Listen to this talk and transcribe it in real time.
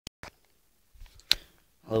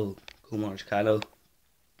Hello, Kumar's Kalo.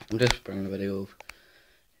 I'm just bringing a video of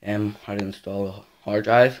how to install a hard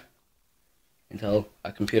drive into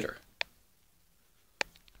a computer.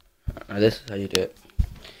 Now this is how you do it.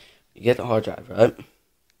 You get the hard drive, right?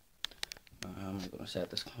 I'm going to set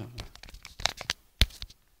this.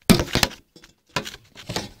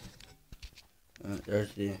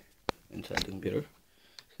 There's the inside the computer.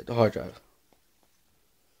 Get the hard drive.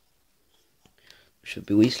 There should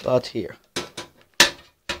be wee slots here.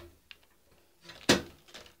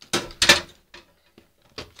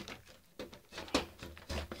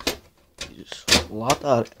 You just slot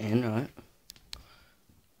that in, right?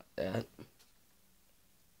 Like that.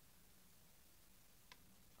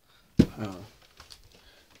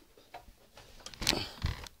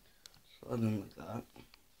 Slot in like that.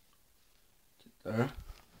 There.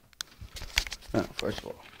 Now, first of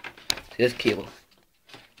all, see this cable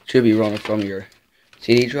should be running from your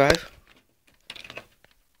CD drive,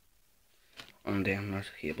 and then there's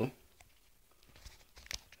the cable.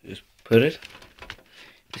 Just put it,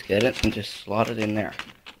 just get it, and just slot it in there.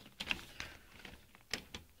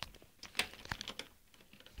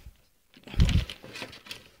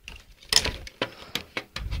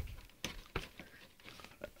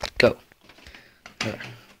 Go. There.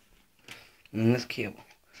 And then this cable,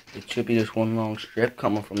 it should be just one long strip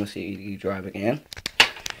coming from the CD drive again.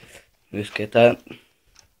 Just get that,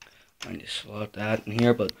 and just slot that in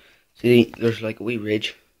here. But see, there's like a wee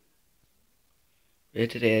ridge right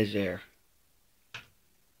to the edge there.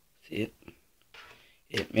 See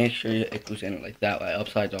it? Make sure it goes in like that way,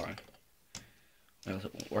 upside down, or else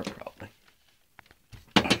it won't work properly.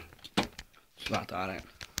 Slot that in.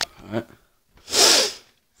 Alright. It's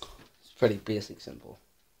pretty basic, simple.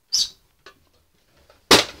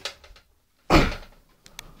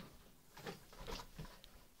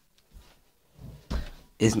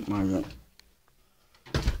 Isn't my room.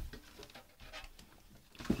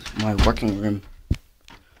 It's my working room.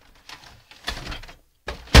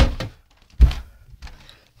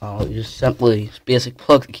 You just simply basic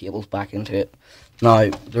plug the cables back into it.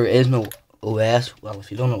 Now there is no OS. Well,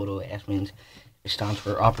 if you don't know what OS means, it stands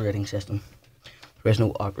for operating system. There is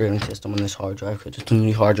no operating system on this hard drive because it's a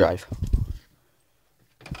new hard drive.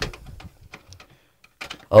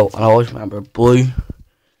 Oh, and I always remember blue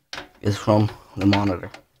is from the monitor.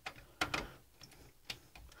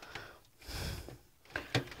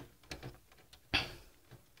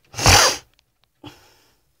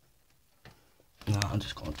 Now I'm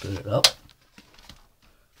just going to boot it up.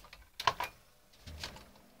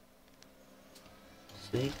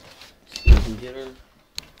 See the computer.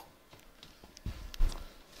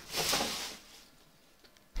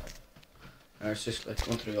 Now it's just like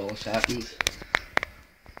going through all the settings.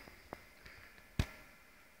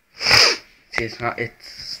 See,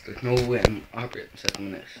 there's no operating system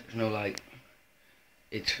in this. There's no like,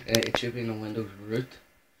 it should be in the Windows root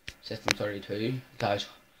system 32. It has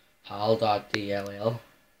hal.dll.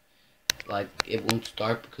 Like, it won't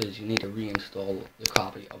start because you need to reinstall the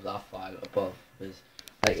copy of that file above. Because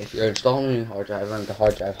like, if you're installing a new hard drive and the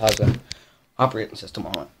hard drive has an operating system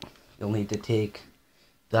on it, you'll need to take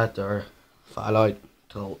that file out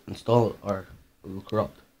to install it, or it will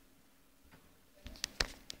corrupt.